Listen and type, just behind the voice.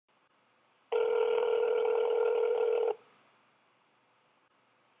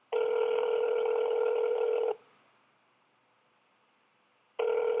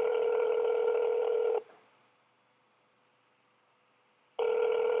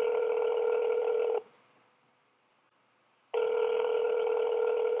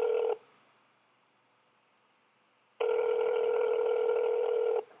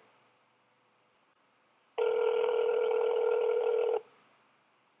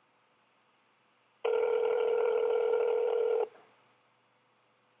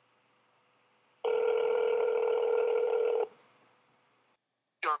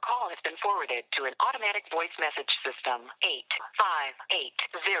forwarded to an automatic voice message system.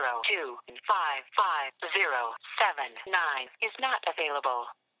 85802555079 is not available.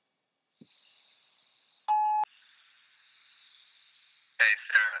 Hey,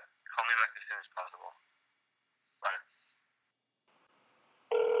 Sarah, call me back as soon as possible. Bye.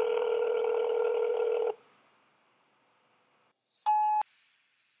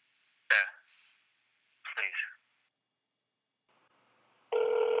 Yeah, please.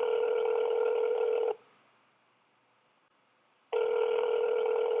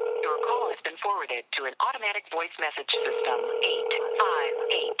 Your call has been forwarded to an automatic voice message system.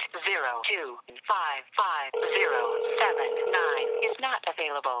 85802555079 is not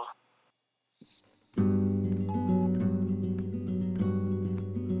available.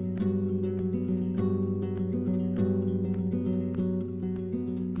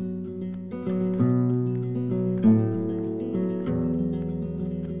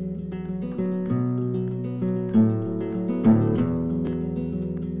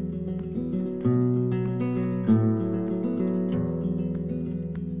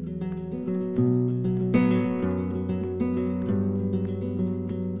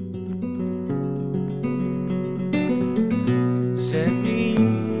 Send me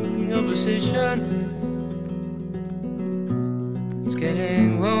your position. It's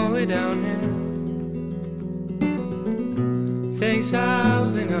getting lonely down here. Things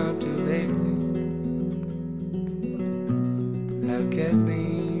I've been up to lately have kept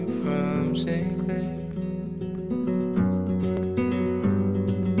me from St. Clair.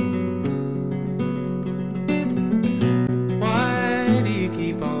 Why do you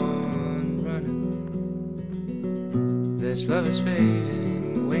keep on running? This love is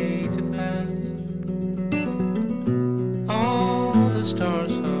fading way too fast. All the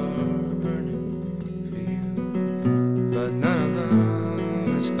stars are burning for you, but none of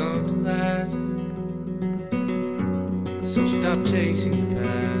them is going to last. So stop chasing your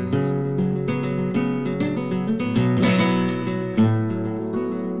past.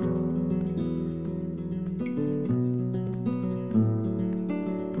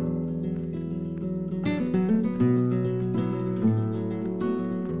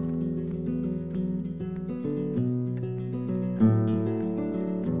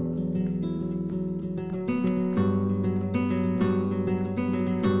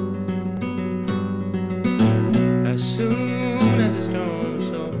 As soon as the storm is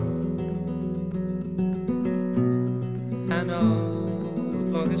over and all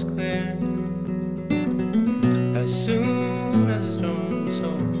the fog is clear, as soon as the storm is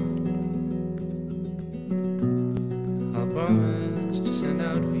over, I'll promise to send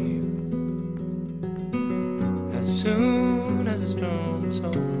out for you. As soon as the storm is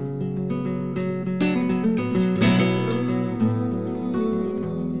over.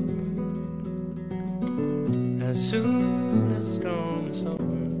 As soon as the storm is over.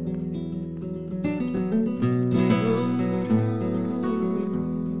 Ooh.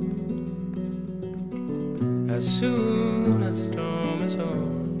 As soon